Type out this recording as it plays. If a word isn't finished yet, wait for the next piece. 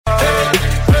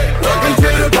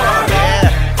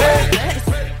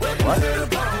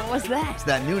It's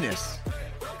that newness.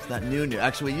 It's that new.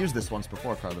 Actually, we used this once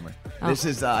before, Carla. Oh. This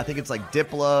is, I think it's like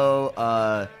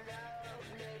Diplo.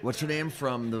 What's her name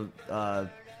from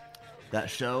that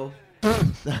show?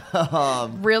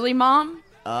 Really, Mom?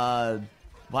 Why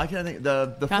can't I think?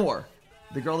 The four.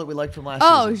 The girl that we liked from last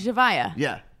Oh, season. Javaya.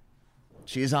 Yeah.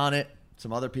 She's on it.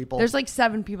 Some other people. There's like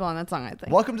 7 people on that song, I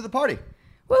think. Welcome to the party.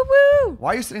 Woo woo!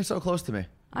 Why are you sitting so close to me?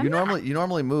 I'm You not.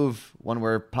 normally move when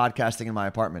we're podcasting in my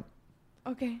apartment.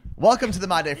 Okay. Welcome to the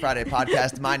My Day Friday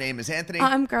podcast. My name is Anthony.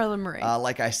 I'm Carla Marie.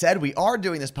 Like I said, we are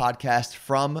doing this podcast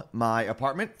from my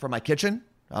apartment, from my kitchen.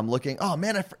 I'm looking. Oh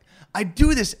man, I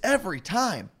do this every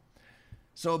time.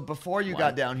 So before you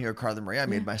got down here, Carla Marie, I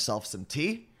made myself some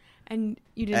tea, and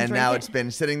you didn't and drink now it? it's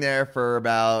been sitting there for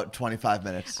about 25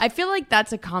 minutes. I feel like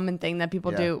that's a common thing that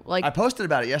people Yeah. do. Like, I posted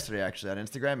about it yesterday, actually, on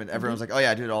Instagram, and everyone was like, "Oh yeah,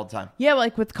 I do it all the time." yeah,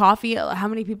 like with coffee, how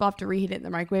many people have to reheat it in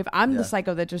the microwave? I'm Yeah. the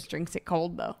psycho that just drinks it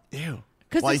cold, though. Ew.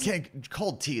 'Cause Well, you it's- can't.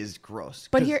 Cold tea is gross.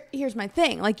 But 'Cause- here's my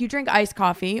thing. Like, you drink iced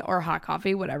coffee or hot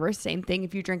coffee, whatever, same thing.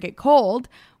 If you drink it cold,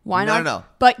 why No, not? no.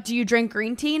 But do you drink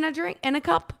green tea in a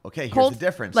cup? Okay, here's cold, the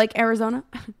difference. Like Arizona?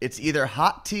 it's either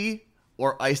hot tea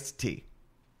or iced tea.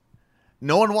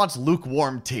 No one wants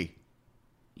lukewarm tea.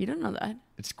 You don't know that.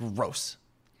 It's gross.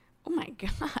 Oh my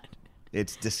God.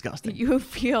 It's disgusting. You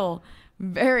feel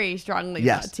very strongly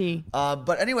Yes. about tea.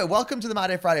 But anyway, welcome to the My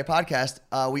Day Friday podcast.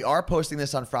 We are posting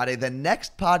this on Friday. The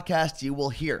next podcast you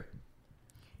will hear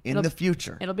in the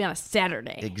future. It'll be on a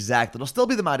Saturday. Exactly. It'll still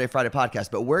be the My Day Friday podcast,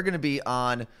 but we're going to be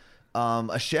on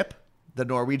a ship, the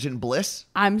Norwegian Bliss.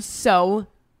 I'm so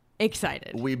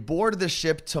excited. We board the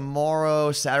ship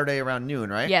tomorrow, Saturday around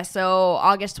noon, right? Yeah, so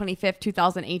August 25th,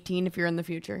 2018, if you're in the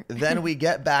future. Then we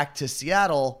get back to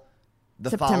Seattle the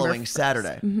September following 1st.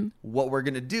 Saturday. What we're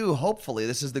going to do, hopefully,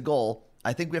 this is the goal.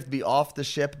 I think we have to be off the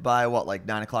ship by,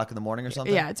 9 o'clock in the morning or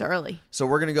something? Yeah, it's early. So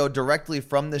we're going to go directly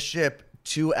from the ship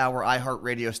to our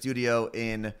iHeartRadio studio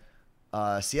in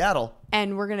Seattle.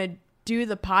 And we're going to do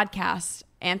the podcast,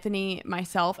 Anthony,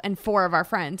 myself, and 4 of our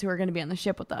friends who are going to be on the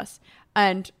ship with us.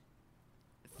 And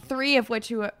 3 of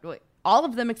which all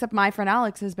of them except my friend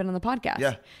Alex has been on the podcast.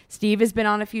 Yeah. Steve has been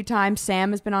on a few times.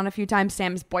 Sam has been on a few times.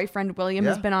 Sam's boyfriend William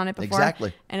has Yeah, been on it before.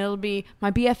 exactly. And it'll be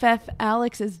my BFF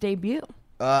Alex's debut.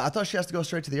 I thought she has to go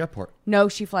straight to the airport. No,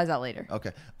 she flies out later.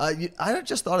 Okay. I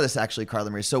just thought of this, actually, Carla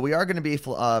Marie. So we are going to be,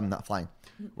 not flying.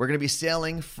 We're going to be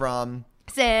sailing from,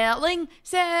 Sailing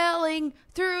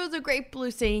through the great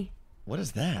blue sea. what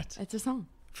is that? It's a song.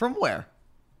 From where?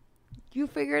 You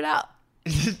figure it out.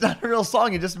 It's not a real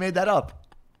song. You just made that up.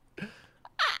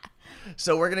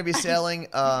 So we're going to be sailing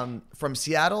from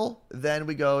Seattle. Then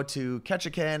we go to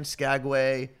Ketchikan,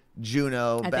 Skagway,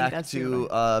 Juneau, think back that's to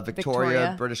Juneau. Victoria,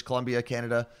 Victoria. British Columbia,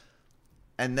 Canada.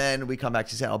 And then we come back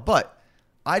to Seattle. But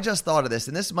I just thought of this,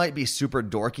 and this might be super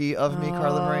dorky of me,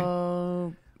 Carla Marie.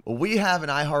 Oh, We have an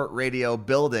iHeartRadio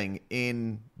building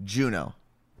in Juneau.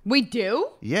 we do?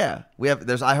 Yeah.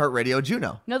 There's iHeartRadio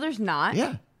Juneau. No, there's not.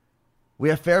 Yeah. We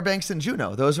have Fairbanks and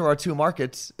Juneau. Those are our 2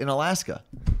 markets in Alaska.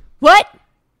 What?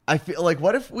 I feel like,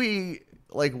 what if we,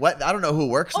 what? I don't know who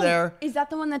works there. Is that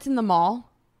the one that's in the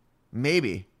mall?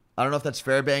 Maybe. I don't know if that's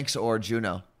Fairbanks or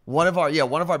Juneau. One of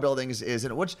our buildings is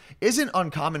in, which isn't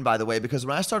uncommon, by the way, because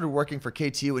when I started working for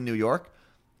KTU in New York,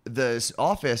 this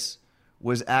office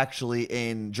was actually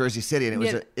in Jersey City, and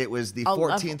it was the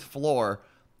 14th floor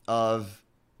of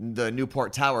the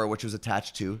Newport Tower, which was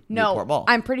attached to Newport Mall.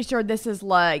 I'm pretty sure this is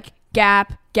like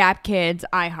Gap Kids,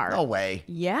 iHeart. No way.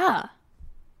 Yeah.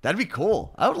 That'd be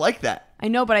cool. I would like that. I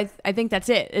know, but I think that's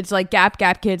it. It's like Gap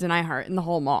Kids, and iHeart in the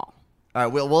whole mall. All right,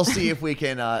 we'll see if we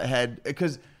can head,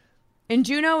 because And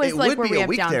Juneau is it like would where be we a have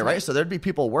weekday, downtown. right? So there'd be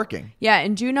people working. Yeah,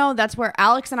 in Juneau, that's where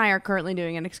Alex and I are currently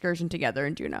doing an excursion together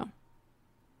in Juneau.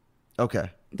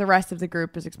 Okay. The rest of the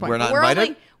group is exploring. We're not But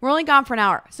invited? We're only gone for an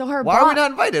hour. So her Why boss, are we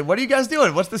not invited? What are you guys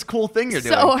doing? What's this cool thing you're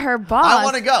doing? So her boss, I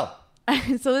want to go.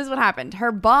 So this is what happened.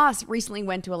 Her boss recently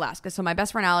went to Alaska. So my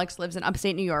best friend Alex lives in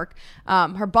upstate New York.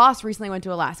 Her boss recently went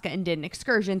to Alaska and did an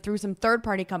excursion through some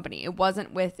third-party company. It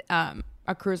wasn't with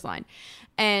a cruise line.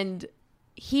 And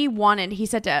he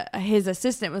said to his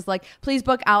assistant, was like, please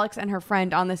book Alex and her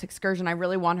friend on this excursion. I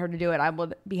really want her to do it. I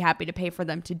would be happy to pay for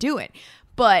them to do it.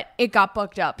 But it got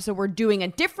booked up. So we're doing a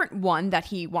different one that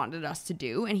he wanted us to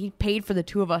do. And he paid for the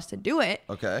 2 of us to do it.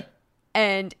 Okay.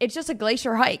 And it's just a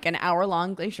glacier hike, an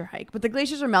hour-long glacier hike. But the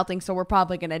glaciers are melting, so we're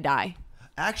probably going to die.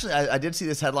 Actually, I did see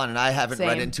this headline, and I haven't read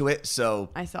Same. into it. So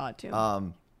I saw it too.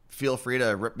 feel free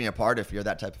to rip me apart if you're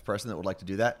that type of person that would like to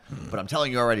do that. But I'm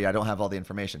telling you already, I don't have all the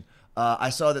information. I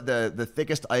saw that the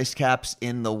thickest ice caps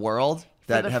in the world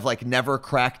that have never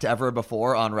cracked ever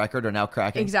before on record are now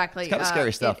cracking. Exactly. It's kind of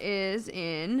scary stuff. It is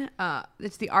in,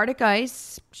 it's the Arctic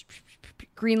ice.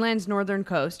 Greenland's northern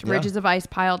coast, Yeah. ridges of ice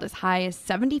piled as high as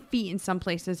 70 feet in some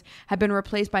places have been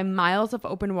replaced by miles of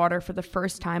open water for the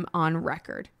first time on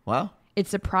record. Wow. It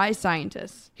surprised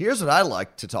scientists. Here's what I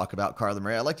like to talk about, Carla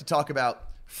Marie. I like to talk about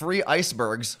free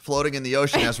icebergs floating in the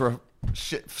ocean as we're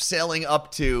sailing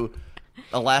up to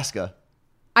Alaska.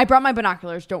 I brought my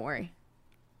binoculars. Don't worry.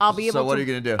 I'll be able. So what are you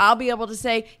gonna do? I'll be able to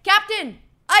say, Captain,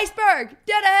 iceberg,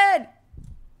 dead ahead.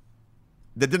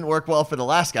 That didn't work well for the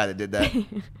last guy that did that. Because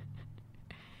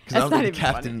I don't not think the even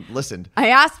captain listened. I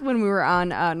asked when we were on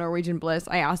Norwegian Bliss.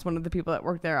 I asked one of the people that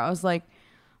worked there. I was like,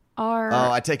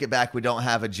 Oh, I take it back. We don't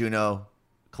have a Juneau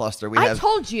cluster. I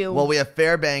told you. Well, we have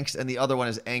Fairbanks, and the other one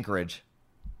is Anchorage.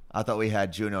 I thought we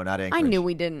had Juneau, not Anchorage. I knew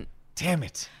we didn't. Damn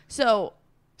it. So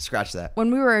Scratch that.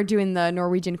 when we were doing the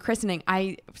Norwegian christening,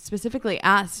 I specifically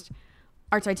asked,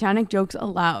 are Titanic jokes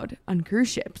allowed on cruise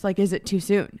ships? Like, is it too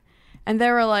soon? And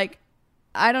they were like,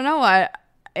 I don't know.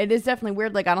 It is definitely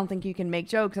weird. Like, I don't think you can make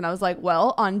jokes. And I was like,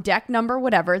 well, on deck number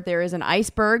whatever, there is an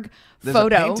iceberg There's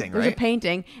photo. a painting, There's a right?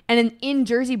 painting. And in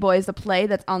Jersey Boys, the play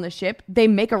that's on the ship, they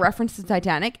make a reference to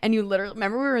Titanic. And you literally,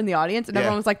 remember we were in the audience and Yeah.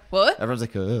 everyone was like, what? Everyone's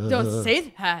like, Don't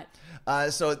say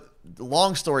that. So,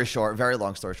 long story short, very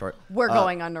long story short. We're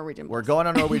going on Norwegian We're Bliss. going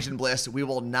on Norwegian Bliss. We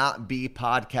will not be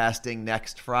podcasting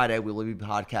next Friday. We will be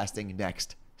podcasting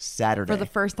next Saturday. For the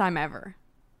first time ever.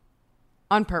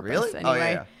 On purpose, Really? anyway. Oh,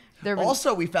 yeah. There was-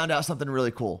 Also, we found out something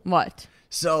really cool. What?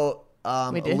 So,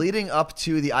 We did? leading up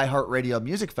to the iHeartRadio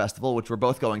Music Festival, which we're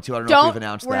both going to, I don't know if we've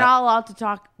announced we're that. not allowed to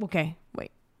talk. Okay,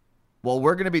 wait. Well,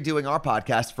 we're going to be doing our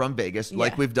podcast from Vegas,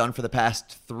 like Yeah. we've done for the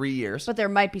past 3 years. But there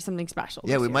might be something special.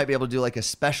 Yeah, this we year. might be able to do like a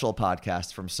special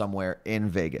podcast from somewhere in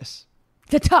Vegas.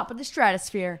 The top of the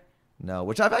stratosphere. No,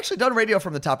 which I've actually done radio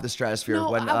from the top of the stratosphere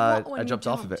when I you jumped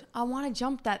off of it. I want to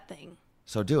jump that thing.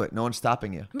 So do it. No one's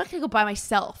stopping you. I'm not gonna go by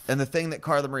myself. And the thing that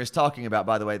Carla Marie is talking about,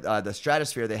 by the way, the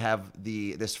stratosphere, they have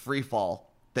this free fall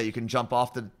that you can jump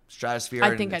off the stratosphere. I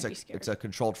and think it's I'd be scared. It's a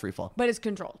controlled free fall. But it's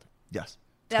controlled. Yes.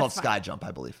 It's That's called fine. sky jump,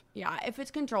 I believe. Yeah, if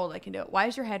it's controlled, I can do it. Why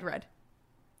is your head red?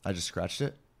 I just scratched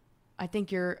it. I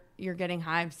think you're getting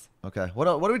hives. Okay. What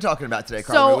are we talking about today,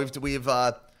 Carla? So- We've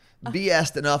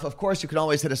BS'd enough. Of course, you can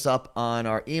always hit us up on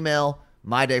our email,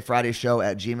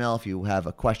 mydayfridayshow@gmail.com, if you have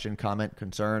a question, comment,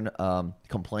 concern,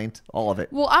 complaint, all of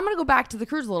it. Well, I'm gonna go back to the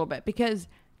cruise a little bit because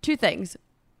two things.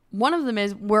 One of them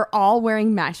is we're all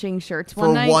wearing matching shirts For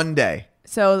one night. one day.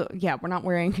 So yeah, we're not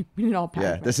wearing. We didn't all pack.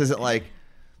 Yeah. This isn't like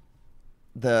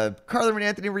the Carla and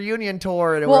Anthony reunion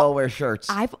tour and we Well, all wear shirts.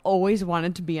 I've always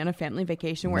wanted to be on a family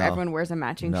vacation where No. everyone wears a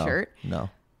matching no, shirt. No.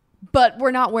 But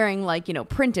we're not wearing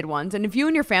printed ones. And if you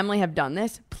and your family have done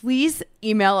this, please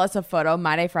email us a photo,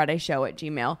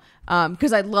 mydayfridayshow@gmail.com,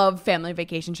 because I love family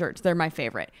vacation shirts. They're my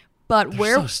favorite. But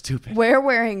They're so stupid. we're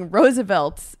wearing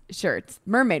Roosevelt's shirts,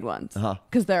 mermaid ones, Uh-huh.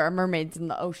 because there are mermaids in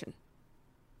the ocean.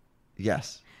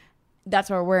 Yes. That's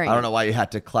what we're wearing. I don't know why you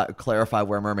had to clarify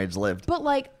where mermaids lived. But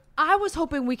I was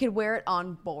hoping we could wear it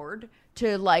on board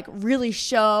to really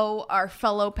show our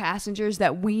fellow passengers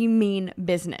that we mean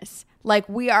business. Like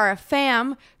we are a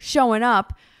fam showing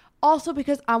up. Also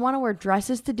because I want to wear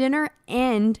dresses to dinner,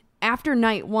 and after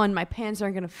night one, my pants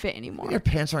aren't going to fit anymore. Your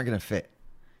pants aren't going to fit.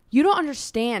 You don't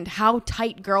understand how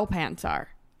tight girl pants are.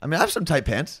 I mean, I have some tight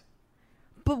pants.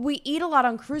 But we eat a lot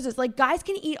on cruises. Like guys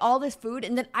can eat all this food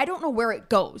and then I don't know where it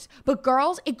goes. But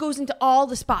girls, it goes into all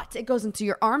the spots. It goes into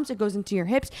your arms. It goes into your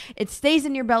hips. It stays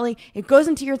in your belly. It goes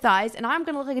into your thighs. And I'm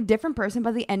going to look like a different person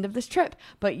by the end of this trip.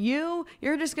 But you're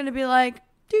just going to be like,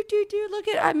 look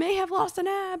at, I may have lost an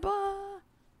ab.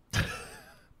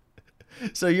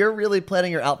 So you're really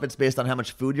planning your outfits based on how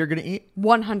much food you're going to eat?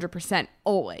 100%.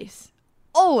 Always.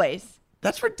 Always.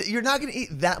 You're not going to eat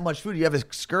that much food. You have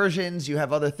excursions. You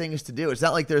have other things to do. It's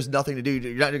not like there's nothing to do.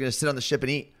 You're not going to sit on the ship and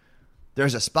eat.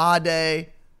 There's a spa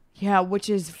day. Yeah, which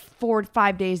is 4 to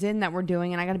 5 days in that we're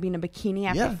doing. And I got to be in a bikini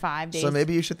after 5 days. So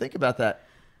maybe you should think about that.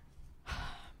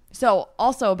 So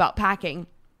also about packing.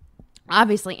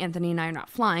 Obviously, Anthony and I are not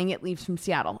flying. It leaves from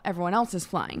Seattle. Everyone else is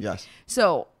flying. Yes.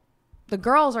 So the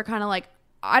girls are kind of like,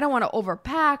 I don't want to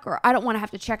overpack, or I don't want to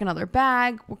have to check another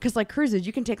bag, because cruises,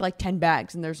 you can take 10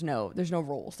 bags and there's no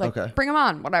rules. Okay. Bring them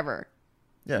on, whatever.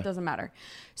 Yeah. It doesn't matter.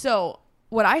 So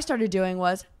what I started doing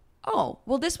was, oh,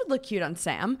 well, this would look cute on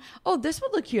Sam. Oh, this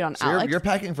would look cute on So Alex. you're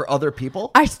packing for other people?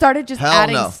 I started just Hell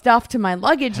adding no. stuff to my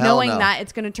luggage, Hell knowing no. that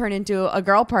it's going to turn into a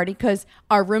girl party because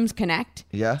our rooms connect.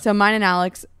 Yeah. So mine and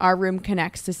Alex, our room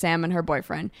connects to Sam and her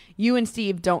boyfriend. You and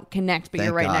Steve don't connect, but Thank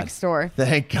you're right God. next door.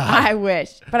 Thank God. I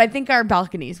wish. But I think our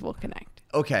balconies will connect.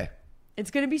 Okay. It's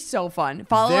going to be so fun.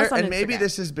 Follow us on And Instagram. maybe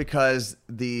this is because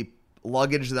the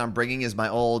luggage that I'm bringing is my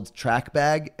old track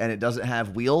bag and it doesn't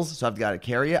have wheels, so I've got to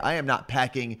carry it. I am not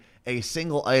packing a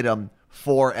single item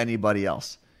for anybody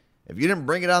else. If you didn't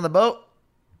bring it on the boat,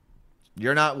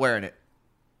 you're not wearing it.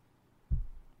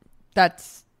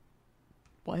 That's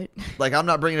what? Like, I'm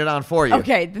not bringing it on for you.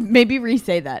 Okay, maybe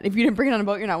re-say that. If you didn't bring it on a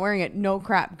boat, you're not wearing it. No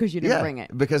crap, because you didn't bring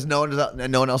it. Because no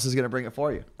one else is going to bring it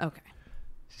for you. Okay.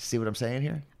 See what I'm saying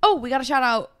here? Oh, we got to shout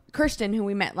out Christian, who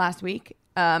we met last week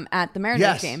at the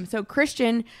Mariners game. So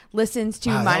Christian listens to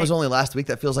that was only last week.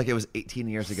 That feels like it was 18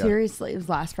 years ago. Seriously, it was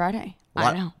last Friday.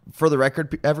 I know. For the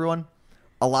record, everyone,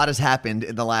 a lot has happened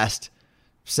in the last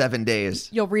 7 days.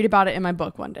 You'll read about it in my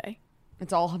book one day.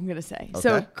 That's all I'm going to say. Okay.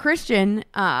 So Christian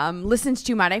listens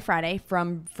to My Day Friday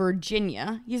from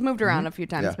Virginia. He's moved around a few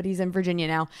times, but he's in Virginia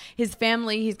now. His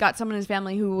family, he's got someone in his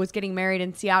family who was getting married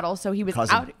in Seattle. So he was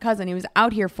he was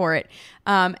out here for it.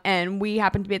 And we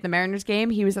happened to be at the Mariners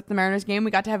game. He was at the Mariners game. We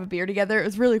got to have a beer together. It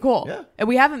was really cool. Yeah. And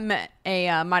we haven't met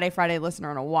a My Day Friday listener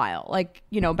in a while. Like,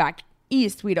 back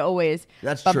east, we'd always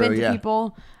bump into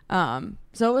people.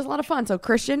 So it was a lot of fun. So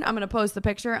Christian, I'm going to post the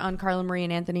picture on Carla Marie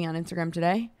and Anthony on Instagram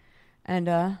today. And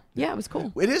it was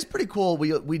cool. It is pretty cool.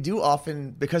 We do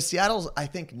often, because Seattle's, I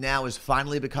think now is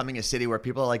finally becoming a city where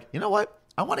people are like, you know what?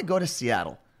 I want to go to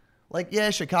Seattle. Like, yeah,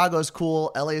 Chicago's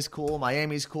cool. LA's cool.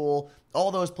 Miami's cool.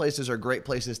 All those places are great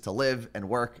places to live and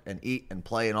work and eat and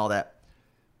play and all that.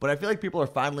 But I feel like people are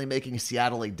finally making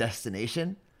Seattle a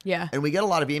destination. Yeah. And we get a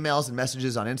lot of emails and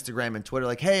messages on Instagram and Twitter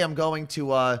like, hey, I'm going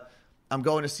to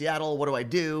Seattle. What do I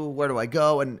do? Where do I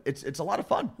go? And it's a lot of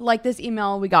fun. Like this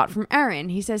email we got from Aaron.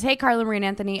 He says, hey, Carla Marie and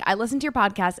Anthony, I listen to your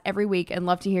podcast every week and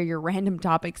love to hear your random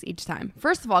topics each time.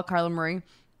 First of all, Carla Marie,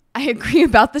 I agree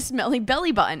about the smelly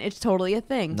belly button. It's totally a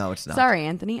thing. No, it's not. Sorry,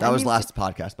 Anthony. That was last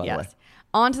podcast, by the way.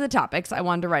 On to the topics I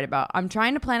wanted to write about. I'm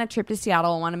trying to plan a trip to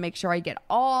Seattle and want to make sure I get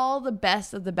all the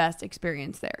best of the best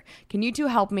experience there. Can you two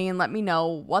help me and let me know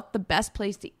what the best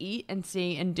place to eat and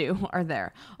see and do are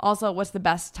there? Also, what's the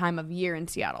best time of year in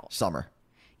Seattle? Summer.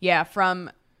 Yeah, from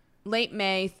late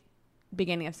May,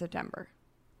 beginning of September.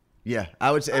 Yeah,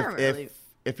 I would say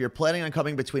if you're planning on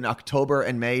coming between October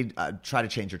and May, try to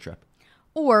change your trip.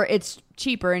 Or it's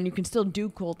cheaper and you can still do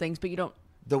cool things, but you don't.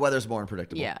 The weather's more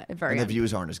unpredictable. Yeah, and the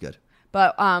views aren't as good.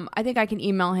 But I think I can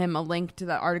email him a link to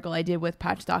the article I did with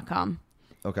Patch.com.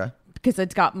 Okay. Because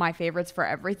it's got my favorites for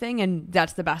everything, and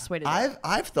that's the best way to do it.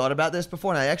 I've thought about this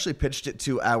before, and I actually pitched it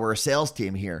to our sales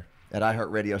team here at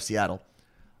iHeartRadio Seattle.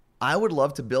 I would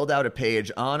love to build out a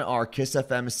page on our Kiss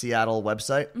FM Seattle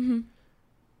website,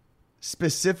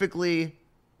 specifically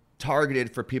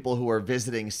targeted for people who are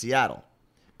visiting Seattle.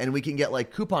 And we can get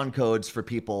like coupon codes for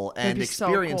people and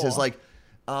experiences. So cool.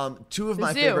 Like two of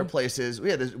my favorite places.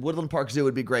 Yeah, the Woodland Park Zoo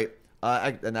would be great.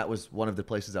 And that was one of the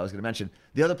places I was going to mention.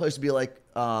 The other place would be like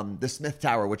the Smith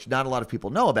Tower, which not a lot of people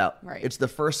know about. Right. It's the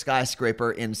first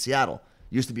skyscraper in Seattle.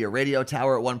 Used to be a radio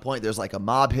tower at one point. There's like a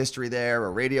mob history there,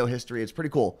 a radio history. It's pretty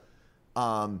cool.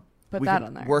 Put that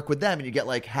on there. Work with them, and you get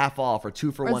like half off or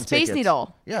 2-for-1 Space tickets.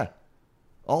 Needle. Yeah.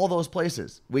 All those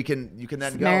places. You can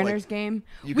then go. Mariners game.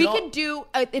 We could do,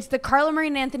 it's the Carla Marie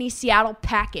and Anthony Seattle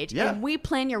package. Yeah. And we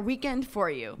plan your weekend for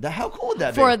you. How cool would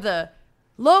that be? For the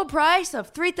low price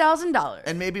of $3,000.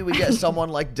 And maybe we get someone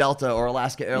like Delta or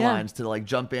Alaska Airlines to like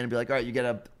jump in and be like, all right, you get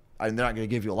and they're not going to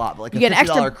give you a lot, but like you a $50 get an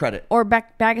extra credit. Or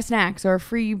bag of snacks or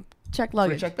free check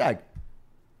luggage. Free check bag.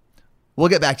 We'll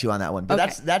get back to you on that one. But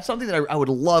Okay. that's something that I would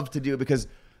love to do, because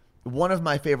one of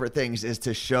my favorite things is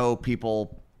to show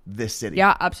people this city.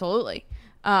 Yeah, absolutely.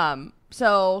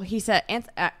 So he said,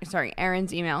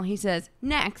 Aaron's email. He says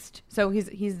next. So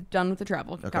he's done with the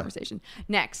travel conversation.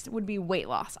 Next would be weight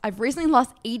loss. I've recently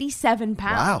lost 87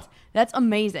 pounds. Wow. That's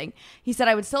amazing. He said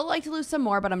I would still like to lose some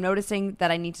more, but I'm noticing that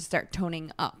I need to start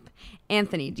toning up.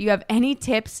 Anthony, do you have any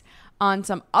tips on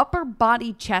some upper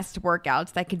body chest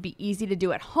workouts that could be easy to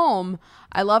do at home?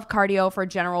 I love cardio for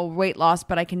general weight loss,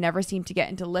 but I can never seem to get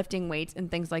into lifting weights and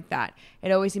things like that.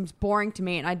 It always seems boring to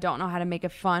me, and I don't know how to make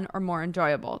it fun or more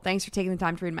enjoyable. Thanks for taking the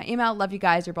time to read my email. Love you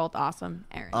guys. You're both awesome.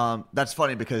 Aaron. That's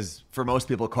funny, because for most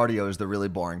people, cardio is the really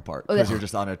boring part, because you're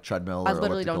just on a treadmill. I or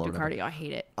literally don't do elliptical or cardio. I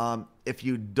hate it. If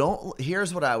you don't,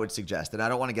 here's what I would suggest, and I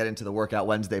don't want to get into the Workout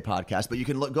Wednesday podcast, but you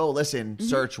can go listen,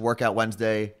 search Workout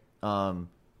Wednesday on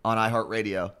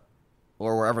iHeartRadio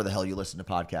or wherever the hell you listen to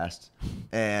podcasts,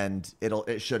 and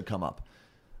it should come up.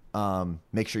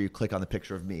 Make sure you click on the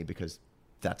picture of me, because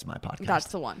that's my podcast. That's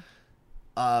the one.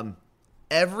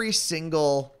 Every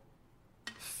single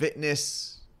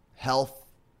fitness, health,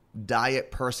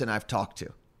 diet person I've talked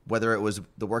to, whether it was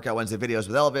the Workout Wednesday videos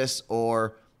with Elvis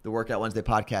or the Workout Wednesday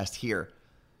podcast here,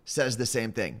 says the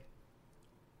same thing.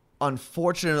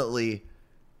 Unfortunately,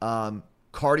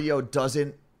 cardio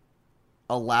doesn't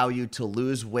allow you to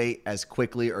lose weight as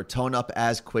quickly or tone up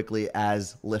as quickly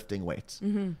as lifting weights.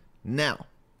 Now,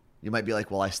 You might be like,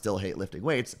 well, I still hate lifting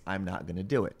weights. I'm not going to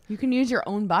do it. You can use your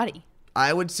own body.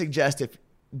 I would suggest if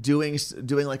doing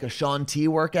like a Sean T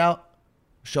workout.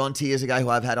 Sean T is a guy who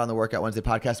I've had on the Workout Wednesday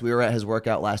podcast. We were at his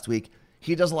workout last week.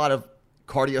 He does a lot of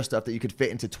cardio stuff that you could fit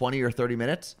into 20 or 30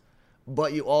 minutes,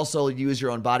 but you also use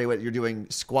your own body weight. You're doing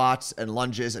squats and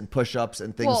lunges and push-ups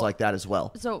and things like that as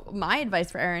well. So my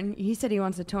advice for Aaron, he said he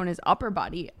wants to tone his upper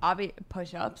body,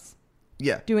 push-ups.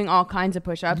 Yeah. Doing all kinds of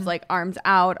push-ups, like arms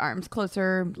out, arms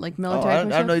closer, like military I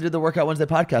push-ups. don't know you did the Workout Wednesday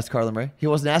podcast, Carla Marie. He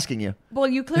wasn't asking you. Well,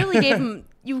 you clearly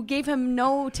gave him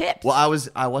no tips. Well,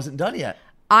 I wasn't done yet.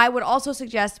 I would also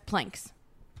suggest planks.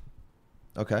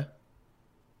 Okay.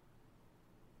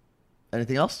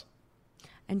 Anything else?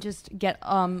 And just get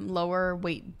lower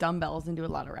weight dumbbells and do a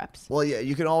lot of reps. Well, yeah,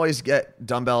 you can always get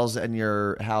dumbbells in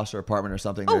your house or apartment or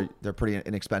something. Oh. They're pretty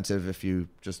inexpensive if you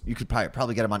could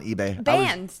probably get them on eBay.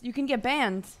 Bands. You can get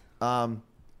bands.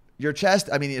 Your chest,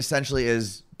 I mean, essentially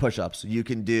is push-ups. You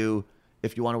can do,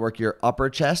 if you want to work your upper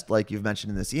chest, like you've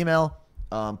mentioned in this email,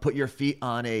 put your feet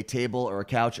on a table or a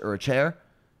couch or a chair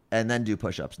and then do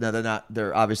push-ups. Now,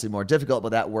 they're obviously more difficult,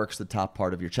 but that works the top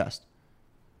part of your chest.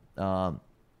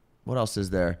 What else is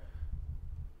there?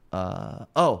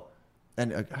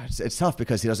 It's tough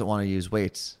because he doesn't want to use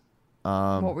weights.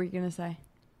 What were you going to say?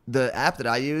 The app that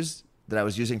I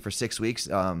was using for 6 weeks,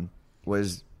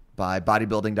 was by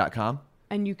bodybuilding.com.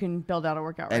 And you can build out a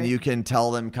workout, right? And you can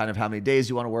tell them kind of how many days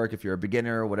you want to work if you're a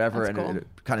beginner or whatever. That's and cool. it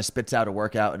kind of spits out a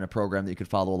workout and a program that you could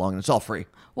follow along. And it's all free.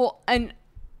 Well, and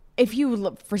if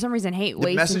you, for some reason, hate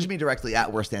weights. Message me directly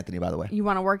at Worst Anthony, by the way. You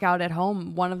want to work out at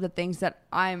home. One of the things that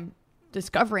I'm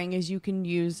discovering is you can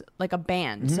use like a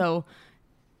band. Mm-hmm. So,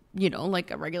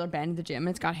 like a regular band in the gym,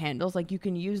 it's got handles. Like you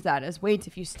can use that as weights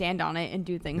if you stand on it and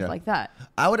do things like that.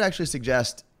 I would actually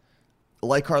suggest,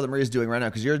 like Carla Marie is doing right now,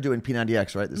 because you're doing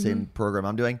P90X, right? The same program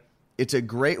I'm doing. It's a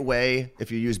great way,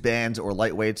 if you use bands or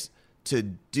light weights, to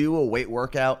do a weight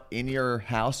workout in your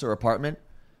house or apartment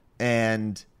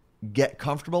and get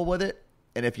comfortable with it.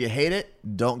 And if you hate it,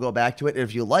 don't go back to it.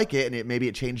 If you like it and maybe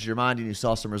it changed your mind and you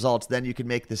saw some results, then you can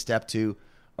make the step to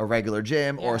a regular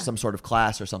gym or some sort of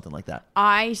class or something like that.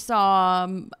 I saw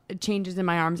changes in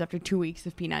my arms after 2 weeks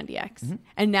of P90X.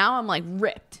 And now I'm like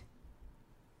ripped.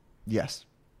 Yes.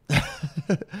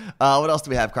 What else do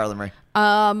we have, Carla Marie?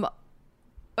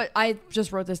 But I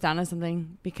just wrote this down as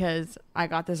something because I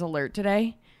got this alert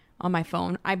today on my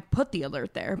phone. I put the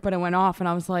alert there, but it went off and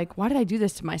I was like, why did I do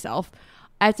this to myself?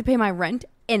 I have to pay my rent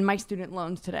and my student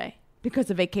loans today because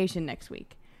of vacation next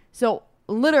week. So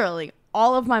literally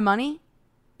all of my money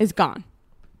is gone.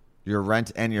 Your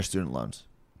rent and your student loans.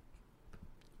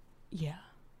 Yeah.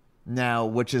 Now,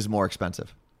 which is more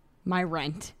expensive? My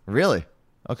rent. Really?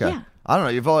 Okay. Yeah. I don't know.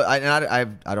 You've always,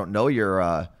 I don't know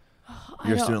your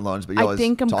student loans, but you always I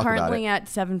think I'm talk about currently it. at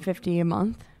 $750 a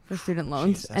month for student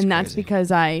loans, Jeez, and that's crazy.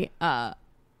 because I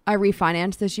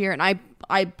refinanced this year, and I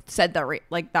said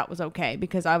that that was okay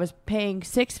because I was paying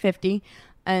 $650,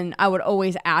 and I would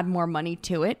always add more money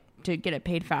to it to get it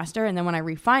paid faster, and then when I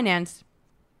refinanced,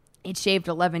 it shaved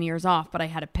 11 years off, but I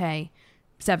had to pay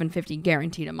 $750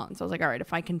 guaranteed a month. So I was like, all right,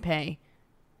 if I can pay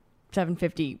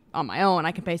 $750 on my own,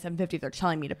 I can pay $750 if they're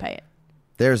telling me to pay it.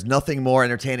 There's nothing more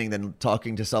entertaining than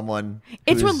talking to someone.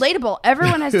 It's who's- relatable.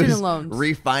 Everyone has who's student loans.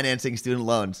 Refinancing student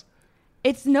loans.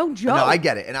 It's no joke. No, I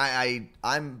get it, and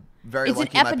I'm very It's an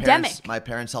lucky. epidemic. My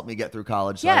parents helped me get through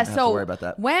college, so I Yeah, don't have to worry about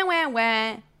that.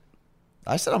 Wah.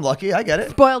 I said I'm lucky. I get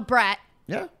it. Spoiled brat.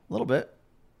 Yeah, a little bit.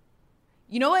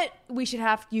 You know what you should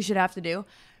have to do?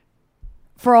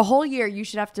 For a whole year, you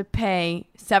should have to pay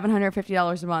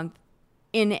 $750 a month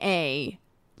in a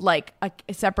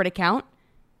separate account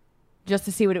just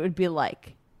to see what it would be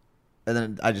like. And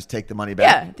then I just take the money Yeah,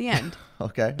 back. at the end.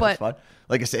 Okay, But- that's fine.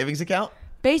 Like a savings account.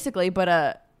 Basically,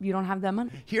 but you don't have that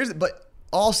money. But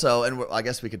also, and I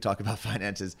guess we could talk about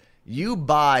finances. You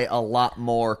buy a lot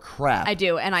more crap. I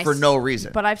do, and for no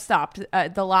reason. But I've stopped.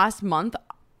 The last month,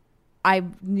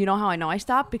 you know how I know I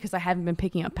stopped? Because I haven't been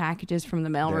picking up packages from the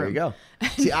mailroom. There you go.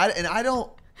 See, I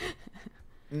don't.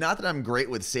 Not that I'm great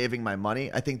with saving my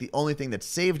money. I think the only thing that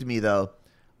saved me though,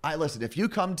 listen.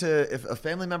 If a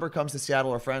family member comes to Seattle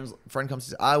or friend comes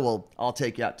to, I'll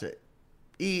take you out to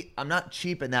eat. I'm not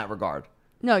cheap in that regard.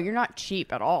 No, you're not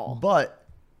cheap at all. But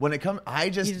when it comes, I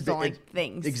just You just don't like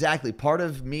things. Exactly. Part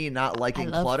of me not liking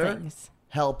I love clutter things.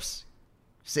 helps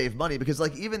save money because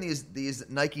like even these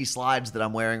Nike slides that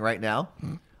I'm wearing right now,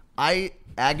 I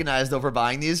agonized over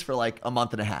buying these for like a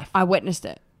month and a half. I witnessed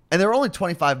it. And they're only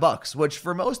 $25, which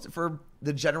for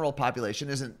the general population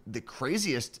isn't the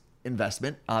craziest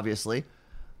investment, obviously.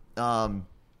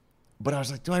 But I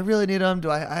was like, do I really need them?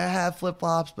 I have flip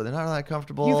flops, but they're not that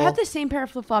comfortable. You've had the same pair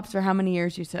of flip flops for how many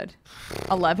years? You said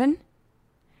 11.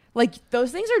 Like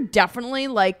those things are definitely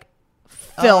like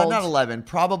filled. Not 11,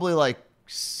 probably like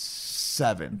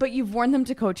 7. But you've worn them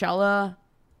to Coachella.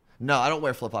 No, I don't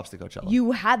wear flip flops to Coachella.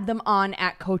 You had them on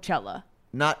at Coachella.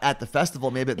 Not at the festival,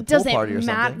 maybe at the It pool doesn't party or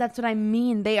matter. something. That's what I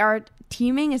mean. They are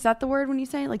teeming. Is that the word when you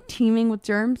say like teeming with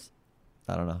germs?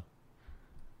 I don't know.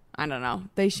 I don't know.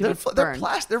 They should be They're burned.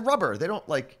 plastic. They're rubber. They don't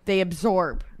like They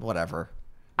absorb. whatever.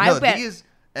 I No, bet- these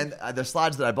and the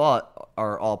slides that I bought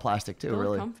are all plastic too. They look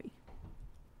Really. comfy.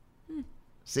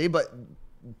 See, but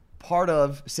part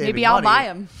of saving Maybe I'll money buy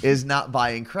 'em. is not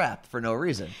buying crap for no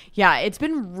reason. Yeah, it's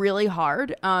been really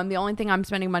hard. The only thing I'm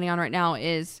spending money on right now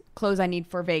is clothes I need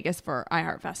for Vegas for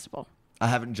iHeart Festival. I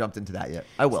haven't jumped into that yet.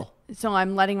 I will. So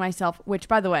I'm letting myself, which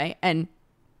by the way, and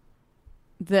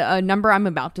the number I'm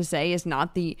about to say is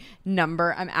not the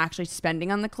number I'm actually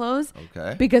spending on the clothes.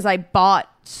 Okay. Because I bought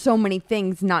so many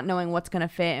things not knowing what's going to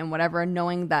fit and whatever, and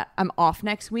knowing that I'm off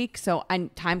next week. So I'm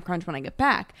time crunch when I get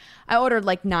back. I ordered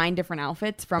like 9 different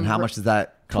outfits from And how much does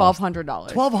that cost?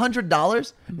 $1,200.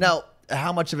 $1,200? Now,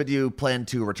 how much of it do you plan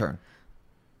to return?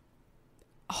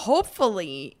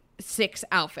 Hopefully 6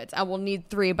 outfits. I will need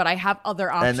 3, but I have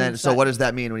other options. And then, so that- what does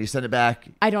that mean when you send it back?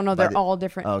 I don't know. by They're the- all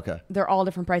different. Oh, okay. They're all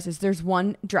different prices. There's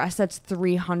one dress that's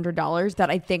 $300 that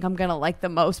I think I'm going to like the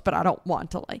most, but I don't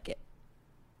want to like it.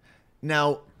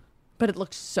 Now, But it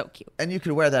looks so cute. and you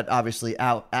could wear that obviously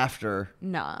out after.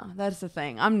 Nah, that's the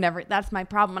thing. That's my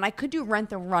problem. And I could do Rent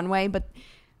the Runway, but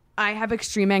I have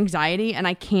extreme anxiety and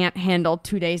I can't handle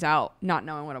 2 days out not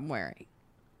knowing what I'm wearing.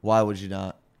 Why would you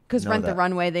not? Because know Rent the that?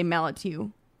 Runway, they mail it to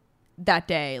you that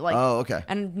day. Like, Oh, okay.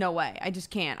 And no way. I just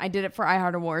can't. I did it for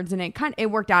iHeart Awards and it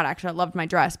worked out actually. I loved my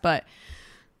dress, but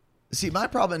See, my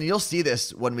problem, and you'll see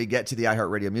this when we get to the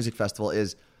iHeartRadio Music Festival,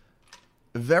 is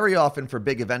very often for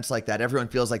big events like that, everyone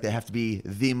feels like they have to be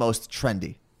the most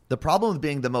trendy. The problem with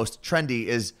being the most trendy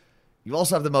is you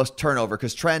also have the most turnover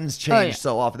because trends change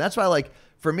so often. That's why, like,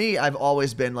 for me, I've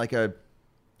always been like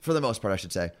for the most part, I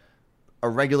should say, a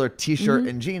regular t-shirt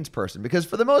and jeans person. Because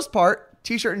for the most part,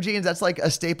 t-shirt and jeans, that's like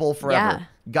a staple forever. Yeah.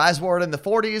 Guys wore it in the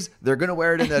 40s. They're going to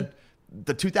wear it in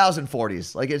the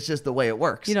 2040s. Like, it's just the way it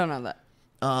works. you don't know that.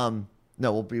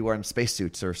 No, we'll be wearing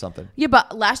spacesuits or something. Yeah,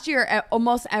 but last year,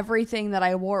 almost everything that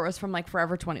I wore was from like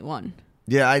Forever 21.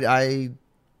 Yeah, I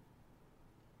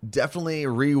definitely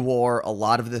re-wore a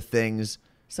lot of the things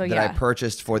So, that I yeah.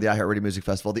 purchased for the iHeartRadio Music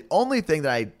Festival. The only thing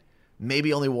that I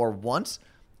maybe only wore once,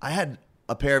 I had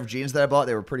a pair of jeans that I bought.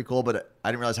 They were pretty cool, but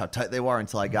I didn't realize how tight they were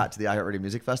until I got to the iHeartRadio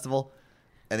Music Festival.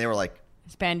 And they were like,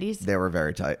 Spandies. they were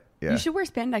very tight. Yeah. You should wear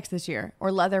spandex this year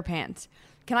or leather pants.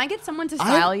 Can I get someone to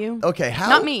style you? Okay,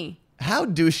 Not me. How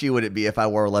douchey would it be if I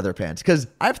wore leather pants? Because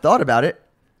I've thought about it.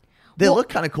 They Well, look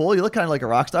kind of cool. You look kind of like a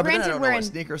rock star, but then I granted, don't we're know what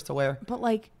in- sneakers to wear. But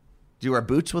like, Do you wear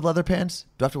boots with leather pants?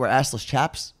 Do I have to wear assless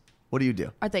chaps? What do you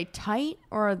do? are they tight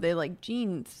or are they like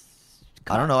jeans?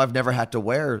 I don't know. I've never had to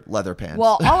wear leather pants.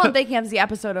 Well, all I'm thinking of is the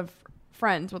episode of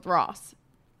Friends with Ross.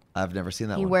 I've never seen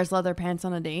that He one. wears leather pants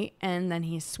on a date and then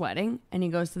he's sweating and he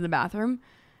goes to the bathroom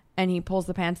and he pulls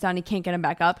the pants down. He can't get them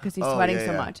back up because he's Oh, sweating yeah,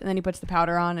 so yeah. much. And then he puts the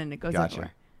powder on and it goes Gotcha.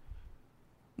 everywhere.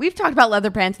 We've talked about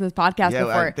leather pants in this podcast Yeah, I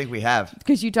before think we have.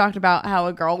 because you talked about how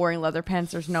a girl wearing leather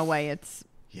pants, there's no way it's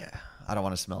Yeah, I don't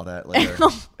want to smell that later.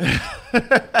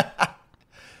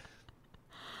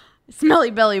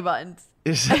 smelly belly buttons.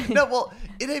 No, well,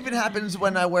 it even happens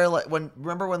when I wear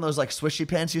remember when those like swishy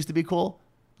pants used to be cool,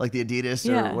 like the Adidas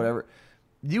Yeah. or whatever.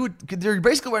 You're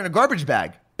basically wearing a garbage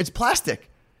bag. It's plastic.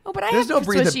 Oh, but I There's have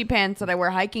no swishy pants that I wear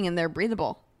hiking and they're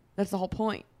breathable. That's the whole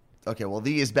point. Okay, well,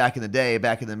 these back in the day,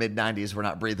 back in the mid '90s, were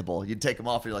not breathable. You'd take them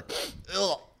off, and you're like,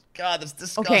 "Ugh, God, that's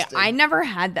disgusting." Okay, I never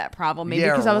had that problem. Maybe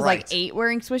Yeah, because I was like right. 8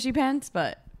 wearing swishy pants,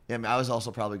 but Yeah, I mean, I was also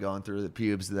probably going through the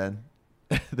pubes then,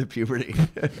 the puberty.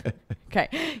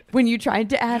 okay. When you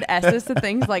tried to add S's to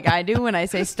things like I do when I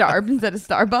say Starb instead of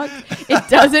Starbucks, it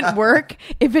doesn't work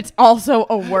if it's also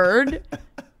a word.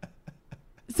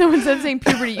 So instead of saying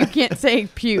puberty, you can't say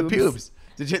pubes. Pubes.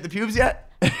 Did you hit the pubes yet?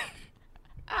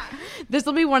 This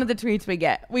will be one of the tweets we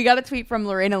get. We got a tweet from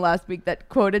Lorena last week that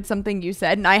quoted something you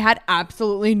said, and I had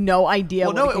absolutely no idea.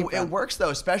 Well, what no, came it from. works though,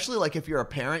 especially like if you're a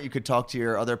parent, you could talk to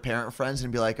your other parent friends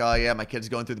and be like, "Oh yeah, my kid's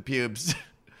going through the pubes,"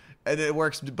 and it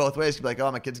works both ways. You'd be like,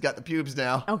 "Oh, my kid's got the pubes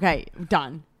now." Okay,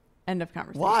 done. End of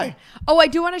conversation. Why? Oh, I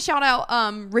do want to shout out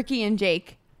Ricky and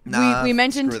Jake. Nah, we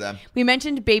mentioned screw them. we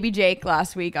mentioned baby Jake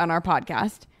last week on our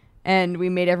podcast, and we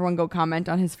made everyone go comment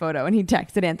on his photo. And he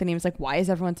texted Anthony. He was like, "Why is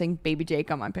everyone saying baby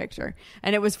Jake on my picture?"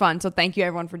 And it was fun. So thank you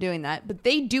everyone for doing that. But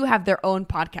they do have their own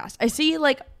podcast. I see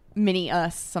like mini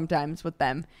us sometimes with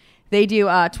them. They do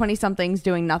 20 somethings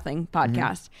doing nothing Mm-hmm.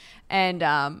 podcast.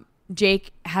 And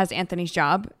Jake has Anthony's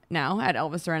job now at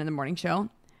Elvis Duran in the morning show.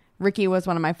 Ricky was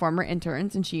one of my former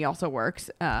interns, and she also works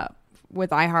with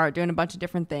iHeart doing a bunch of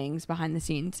different things behind the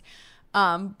scenes.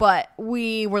 But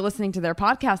we were listening to their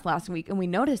podcast last week, and we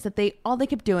noticed that all they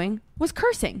kept doing was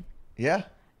cursing. Yeah.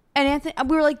 And Anthony,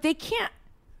 we were like, they can't.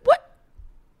 What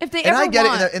if they And ever I get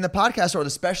want, it in the podcast world,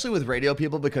 especially with radio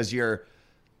people, because you're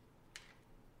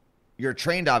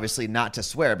trained obviously not to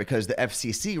swear because the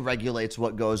FCC regulates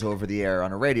what goes over the air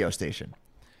on a radio station.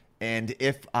 And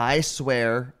if I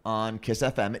swear on Kiss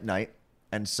FM at night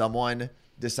and someone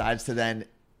decides to then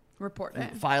report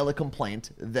it. file a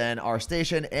complaint, then our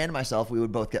station and myself, we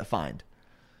would both get fined.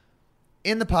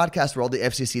 In the podcast world, the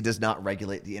FCC does not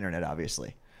regulate the internet,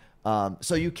 obviously.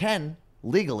 So you can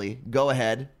legally go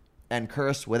ahead and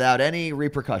curse without any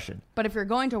repercussion. But if you're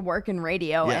going to work in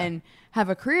radio Yeah. and have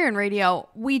a career in radio,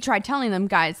 we tried telling them,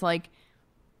 guys, like,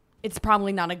 it's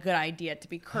probably not a good idea to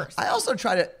be cursed. I also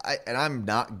try to, and I'm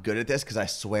not good at this because I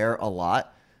swear a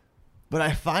lot, but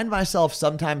I find myself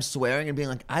sometimes swearing and being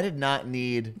like, I did not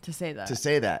need to say that. to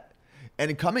say that.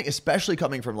 And especially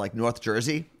coming from like North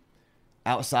Jersey,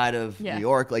 outside of Yeah. New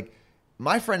York, like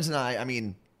my friends and I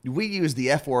mean, we use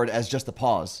the F word as just a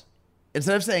pause.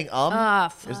 Instead of saying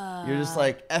you're just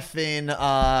like effing.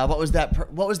 What was that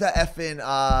effing?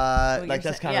 Like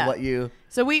that's kind of what you.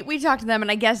 So we talked to them, and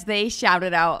I guess they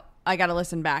shouted out. I got to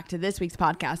listen back to this week's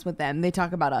podcast with them. They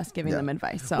talk about us giving Yeah. them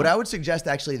advice. So What I would suggest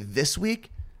actually this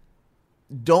week,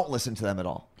 don't listen to them at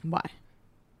all. why?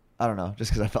 I don't know,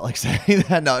 just because I felt like saying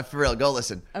that. No, for real, go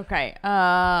listen. Okay.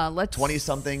 Let's 20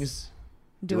 somethings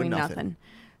doing nothing.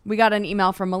 We got an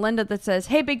email from Melinda that says,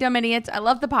 "Hey, big dumb idiots! I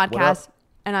love the podcast, up?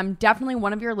 and I'm definitely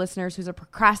one of your listeners who's a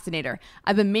procrastinator.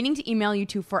 I've been meaning to email you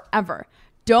two forever.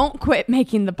 Don't quit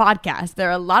making the podcast. There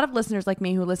are a lot of listeners like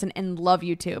me who listen and love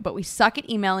you too, but we suck at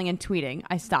emailing and tweeting.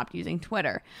 I stopped using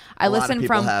Twitter. I A lot listen of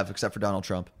people from have, except for Donald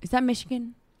Trump. Is that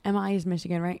Michigan? MI is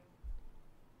Michigan, right?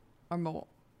 Or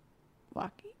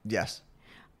Milwaukee? Yes,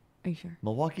 Are you sure?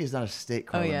 Milwaukee is not a state.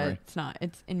 Oh Carla yeah, Marie. it's not.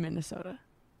 It's in Minnesota.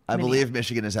 I believe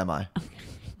Michigan is MI.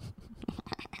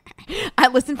 I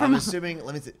listen from I'm assuming.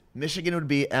 Let me see. Michigan would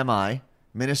be MI.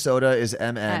 Minnesota is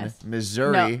MN. S.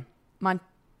 Missouri No,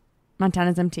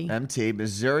 Montana's MT. MT.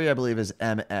 Missouri, I believe, is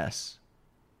MS.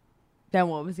 Then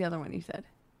what was the other one you said?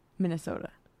 Minnesota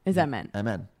is MN.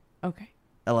 MN. Okay.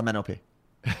 LMNOP.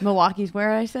 Milwaukee's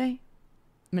where I say?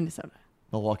 Minnesota.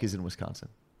 Milwaukee's in Wisconsin.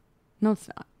 No, it's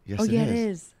not. Yes, oh it yeah,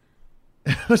 is.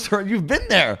 it is. What's wrong? You've been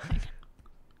there.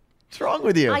 What's wrong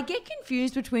with you? I get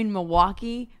confused between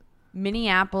Milwaukee,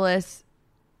 Minneapolis,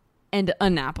 and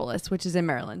Annapolis, which is in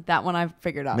Maryland. That one I've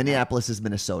figured out. Minneapolis is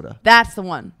Minnesota. That's the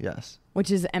one, Yes.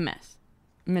 which is MS.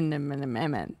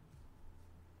 MN.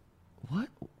 What?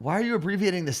 Why are you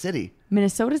abbreviating the city?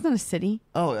 Minnesota's not a city.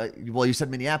 Oh, well, you said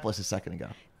Minneapolis a second ago.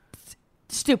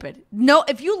 Stupid. No,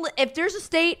 if there's a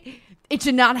state, it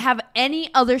should not have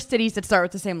any other cities that start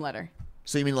with the same letter.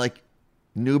 So you mean like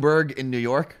Newburgh in New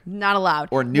York? Not allowed.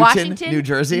 Or Newton, Washington, New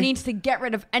Jersey? needs to get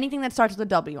rid of anything that starts with a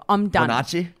W. I'm done.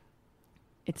 Wenatchee?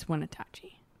 It's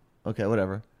Wenatchee. Okay,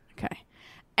 whatever. Okay.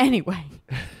 Anyway,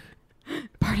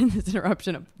 pardon this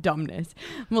interruption of dumbness.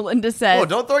 Melinda says, Oh,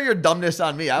 don't throw your dumbness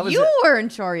on me. you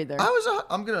weren't sure either.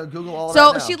 I'm gonna Google all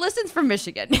So that now. she listens from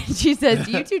Michigan. She says,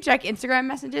 "Do you two check Instagram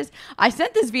messages?" I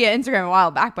sent this via Instagram a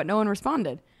while back, but no one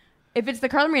responded. If it's the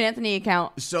Carla Marie and Anthony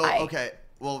account, So okay,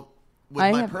 well,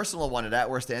 with my personal one at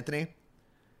Worst Anthony,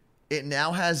 it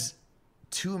now has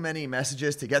too many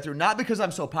messages to get through. Not because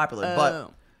I'm so popular,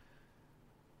 but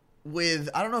with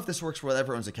I don't know if this works with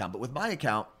everyone's account, but with my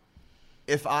account,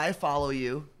 if I follow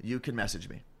you, you can message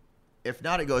me. If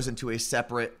not, it goes into a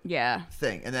separate yeah.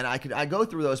 thing, and then I go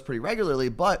through those pretty regularly.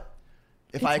 But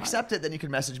if It's I hard. accept it, then you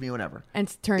can message me whenever. And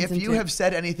it turns If into you have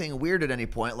said anything weird at any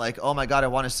point, like, oh my God, I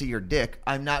want to see your dick,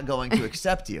 I'm not going to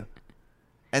accept you.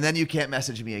 And then you can't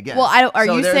message me again. Well, are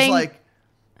so you there's saying- like,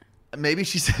 maybe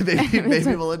she said, maybe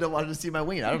Melinda wanted to see my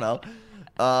ween. I don't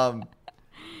know.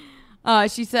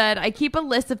 She said, "I keep a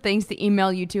list of things to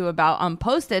email you two about on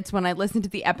Post-its when I listen to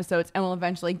the episodes and will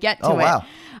eventually get to Oh, it. wow.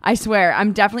 I swear,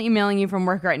 I'm definitely emailing you from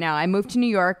work right now. I moved to New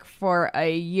York for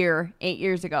a year, 8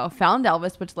 years ago, found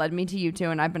Elvis, which led me to you two,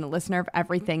 and I've been a listener of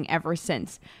everything ever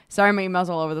since. Sorry, my email's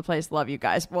all over the place. Love you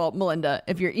guys." Well, Melinda,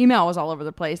 if your email was all over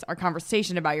the place, our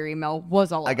conversation about your email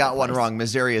was all over I got the one place. wrong.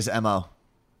 Missouri is MO.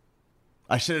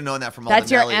 I should have known that from all That's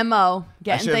the your Nelly. MO, I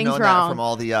getting should have things known wrong. that from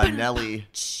all the Nelly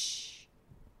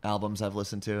albums I've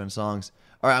listened to and songs.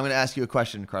 All right, I'm going to ask you a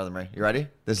question, Carla Marie. You ready?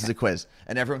 This is a quiz,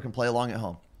 and everyone can play along at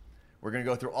home. We're going to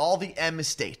go through all the M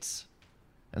states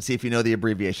and see if you know the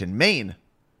abbreviation. Maine,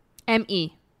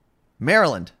 M-E,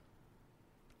 Maryland,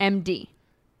 MD.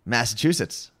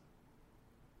 Massachusetts.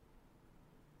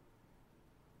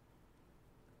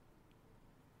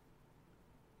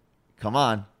 Come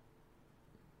on.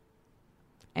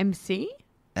 MC?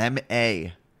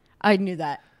 M-A. I knew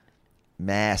that.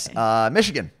 Mass.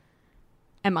 Michigan.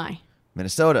 MI.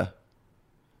 Minnesota.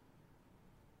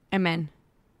 MN.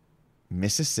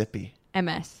 Mississippi.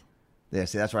 MS. Yeah,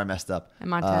 see, that's where I messed up. And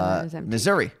Montana is MT.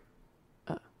 Missouri.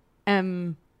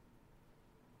 MI.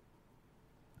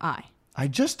 I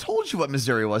just told you what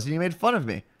Missouri was, and you made fun of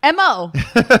me. MO.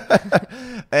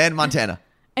 And Montana.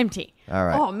 MT. All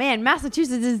right. Oh, man.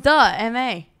 Massachusetts is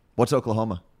MA. What's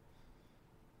Oklahoma?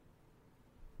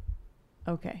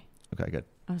 Okay. Okay, good.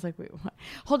 I was like, wait, what?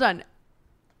 Hold on.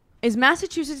 Is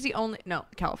Massachusetts the only... No,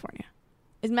 California.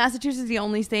 Is Massachusetts the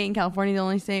only state in California, the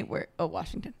only state where... Oh,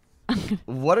 Washington.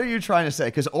 What are you trying to say?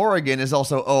 Because Oregon is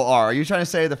also OR. Are you trying to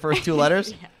say the first two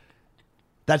letters? Yeah.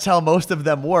 That's how most of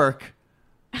them work,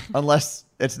 unless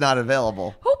it's not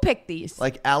available. Who picked these?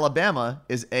 Like Alabama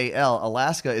is AL,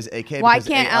 Alaska is AK Why because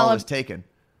can't AL was taken.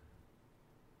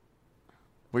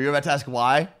 Were you about to ask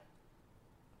why?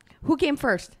 Who came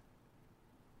first?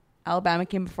 Alabama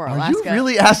came before Are Alaska. you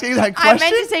really asking that I question?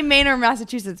 meant to say Maine or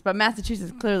Massachusetts, but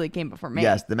Massachusetts clearly came before Maine.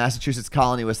 Yes, the Massachusetts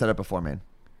colony was set up before Maine.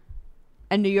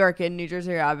 And New York and New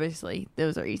Jersey, obviously,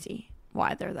 those are easy.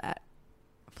 Why they're that.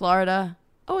 Florida.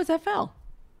 Oh, it's FL.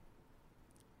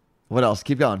 What else?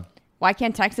 Keep going. Why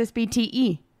can't Texas be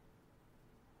TE?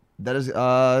 That is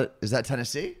that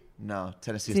Tennessee? No,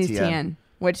 Tennessee is It's TN. TN.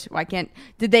 Which, why can't...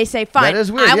 Did they say, fine, That is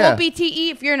weird, I yeah. won't be TE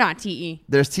if you're not TE?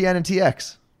 There's TN and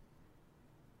TX.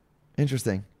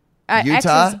 Interesting.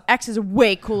 Utah? X is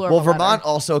way cooler. Well, of a letter. Vermont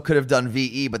also could have done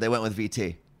VE, but they went with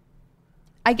VT.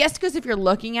 I guess because if you're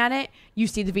looking at it, you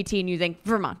see the VT and you think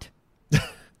Vermont.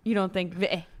 You don't think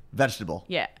V. Vegetable.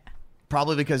 Yeah.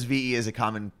 Probably because VE is a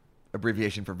common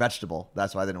abbreviation for vegetable.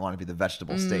 That's why they didn't want to be the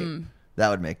vegetable state. That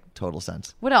would make total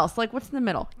sense. What else? Like, what's in the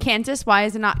middle? Kansas, why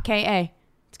is it not KA?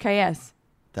 It's KS.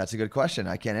 That's a good question.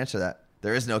 I can't answer that.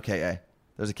 There is no KA.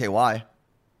 There's a KY.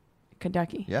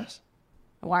 Kentucky. Yes.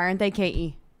 Why aren't they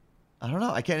KE? I don't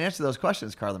know. I can't answer those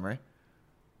questions, Carla Marie.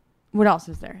 What else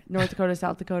is there? North Dakota,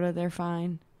 South Dakota, they're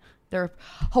fine. They're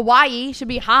Hawaii should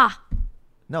be Ha.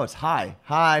 No, it's hi.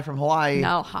 Hi from Hawaii.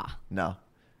 No, Ha. No.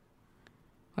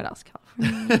 What else?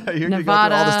 California. You're going to go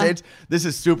through all the states? This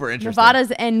is super interesting. Nevada's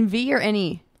NV or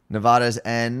NE? Nevada's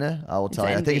N. I will tell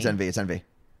you. I think it's NV. It's NV.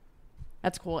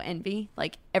 That's cool. Envy.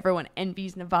 Like everyone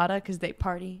envies Nevada because they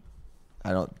party.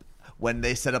 I don't. When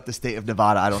they set up the state of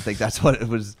Nevada, I don't think that's what it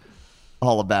was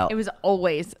all about. It was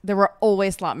always, there were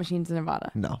always slot machines in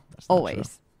Nevada. No, that's not Always. true.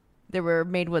 They were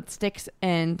made with sticks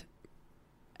and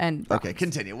rocks. Okay,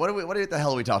 continue. What the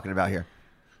hell are we talking about here?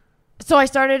 So I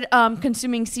started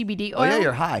consuming CBD oil. Oh yeah,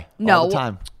 you're high No. all the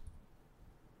time.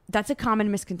 That's a common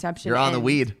misconception. You're on the and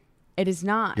weed. It is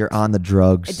not. You're on the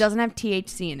drugs. It doesn't have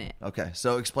THC in it. Okay,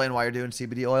 so explain why you're doing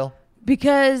CBD oil.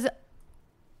 Because,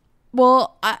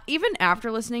 well, even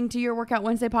after listening to your Workout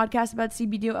Wednesday podcast about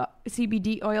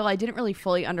CBD oil, I didn't really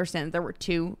fully understand that there were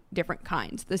two different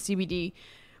kinds. The CBD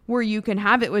where you can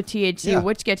have it with THC, Yeah.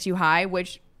 which gets you high,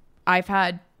 which I've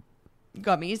had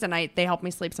gummies and they help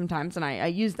me sleep sometimes and I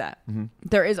use that. Mm-hmm.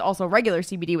 There is also regular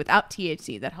CBD without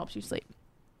THC that helps you sleep.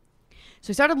 So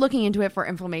I started looking into it for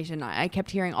inflammation. I kept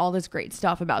hearing all this great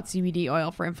stuff about CBD oil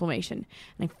for inflammation.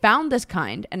 And I found this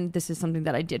kind, and this is something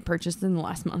that I did purchase in the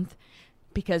last month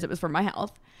because it was for my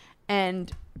health.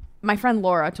 And my friend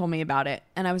Laura told me about it.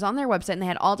 And I was on their website, and they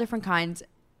had all different kinds.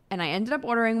 And I ended up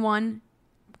ordering one,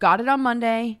 got it on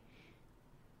Monday,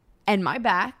 and my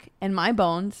back and my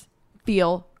bones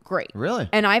feel great. Really?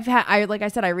 And like I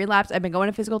said, I relapsed. I've been going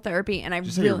to physical therapy, and Did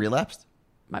you say you relapsed?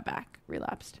 my back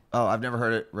relapsed. Oh, I've never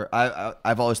heard it.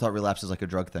 I've always thought relapse is like a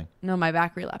drug thing. No, my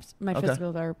back relapsed. My Okay.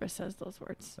 physical therapist says those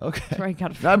words. Okay. That's where I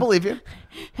got it No, I from. believe you.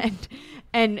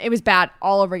 And it was bad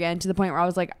all over again to the point where I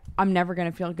was like, I'm never going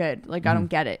to feel good. Like, I don't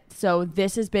get it. So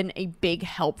this has been a big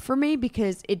help for me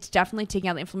because it's definitely taking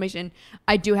out the inflammation.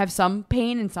 I do have some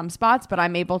pain in some spots, but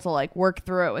I'm able to like work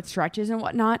through it with stretches and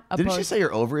whatnot. Didn't she say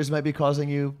your ovaries might be causing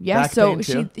you Yeah, back so pain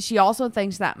too? she also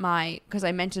thinks that because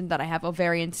I mentioned that I have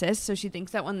ovarian cysts, so she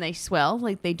thinks that when they swell,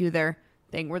 like they do their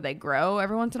thing where they grow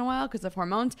every once in a while because of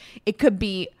hormones, it could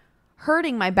be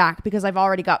hurting my back because I've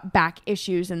already got back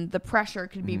issues and the pressure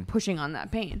could be pushing on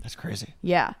that pain. That's crazy.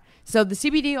 Yeah. So the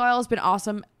CBD oil has been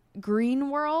awesome. Green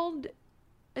World,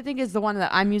 I think, is the one that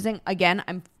I'm using. Again,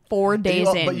 I'm 4 days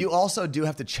in. But you also do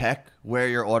have to check where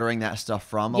you're ordering that stuff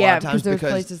from a Yeah, lot of times. because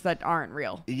there's places that aren't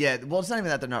real. Yeah, well, it's not even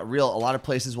that they're not real. A lot of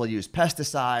places will use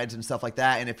pesticides and stuff like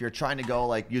that. And if you're trying to go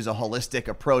like use a holistic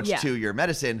approach to your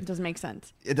medicine, It doesn't make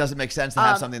sense. it doesn't make sense to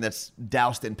have something that's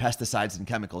doused in pesticides and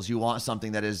chemicals. You want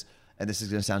something that is, and this is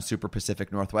going to sound super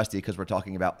Pacific Northwesty because we're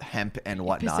talking about hemp and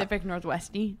whatnot. Pacific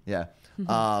Northwesty. Yeah.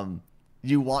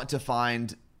 You want to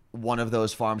find one of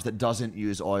those farms that doesn't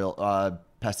use oil,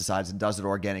 pesticides, and does it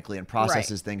organically and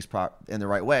processes things in the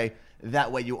right way.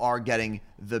 That way you are getting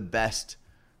the best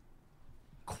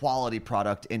quality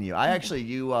product in you. I actually,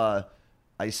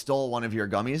 I stole one of your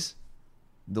gummies,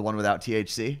 the one without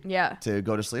THC, to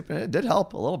go to sleep, and it did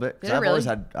help a little bit. Did it really?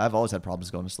 I've always had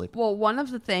problems going to sleep. Well, one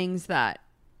of the things that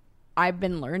I've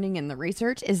been learning in the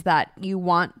research is that you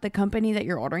want the company that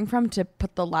you're ordering from to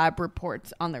put the lab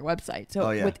reports on their website. So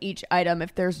with each item,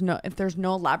 if there's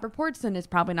no lab reports, then it's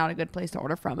probably not a good place to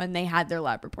order from. And they had their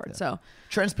lab reports. So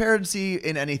transparency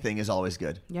in anything is always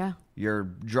good. Yeah. Your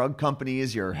drug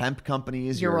companies, your hemp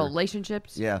companies, your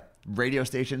relationships. Yeah. Radio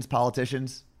stations,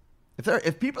 politicians.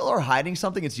 If people are hiding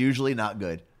something, it's usually not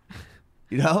good.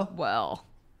 You know? Well.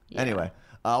 Yeah. Anyway,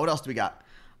 what else do we got?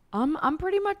 I'm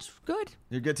pretty much good.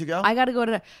 You're good to go? I got to go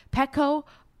to Petco,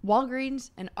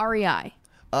 Walgreens, and REI.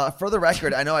 For the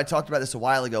record, I know I talked about this a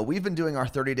while ago. We've been doing our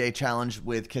 30-day challenge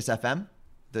with Kiss FM,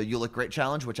 the You Look Great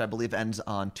challenge, which I believe ends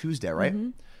on Tuesday, right? Mm-hmm.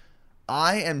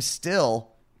 I am still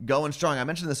going strong. I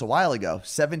mentioned this a while ago,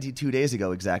 72 days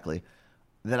ago exactly,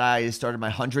 that I started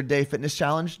my 100-day fitness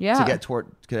challenge to get to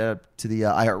the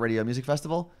iHeartRadio Music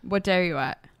Festival. What day are you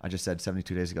at? I just said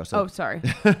 72 days ago. So sorry.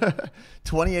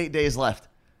 28 days left.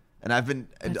 And I've been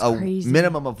crazy.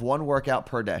 Minimum of one workout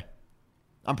per day.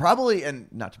 I'm probably,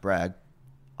 and not to brag,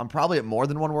 I'm probably at more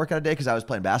than one workout a day because I was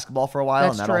playing basketball for a while,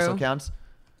 That's and that true. also counts.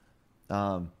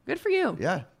 Good for you.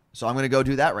 Yeah. So I'm going to go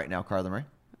do that right now, Carla Marie.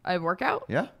 A workout?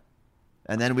 Yeah.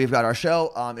 And then we've got our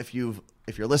show. If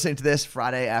you're listening to this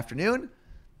Friday afternoon,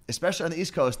 especially on the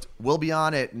East Coast, we'll be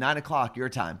on at 9 o'clock your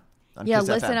time. Yeah,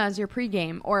 listen as your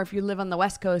pregame, or if you live on the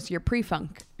West Coast, your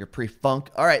pre-funk. Your pre-funk.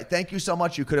 All right, thank you so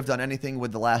much. You could have done anything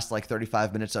with the last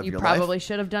 35 minutes of your life. You probably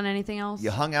should have done anything else.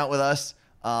 You hung out with us.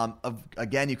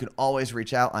 Again, you can always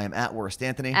reach out. I am at Worst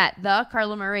Anthony. At the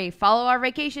Carla Marie. Follow our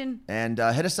vacation. And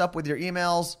hit us up with your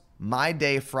emails,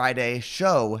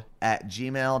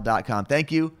 mydayfridayshow@gmail.com.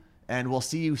 Thank you, and we'll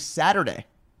see you Saturday.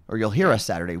 Or you'll hear us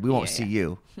Saturday. We won't see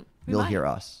you. You'll hear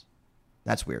us.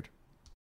 That's weird.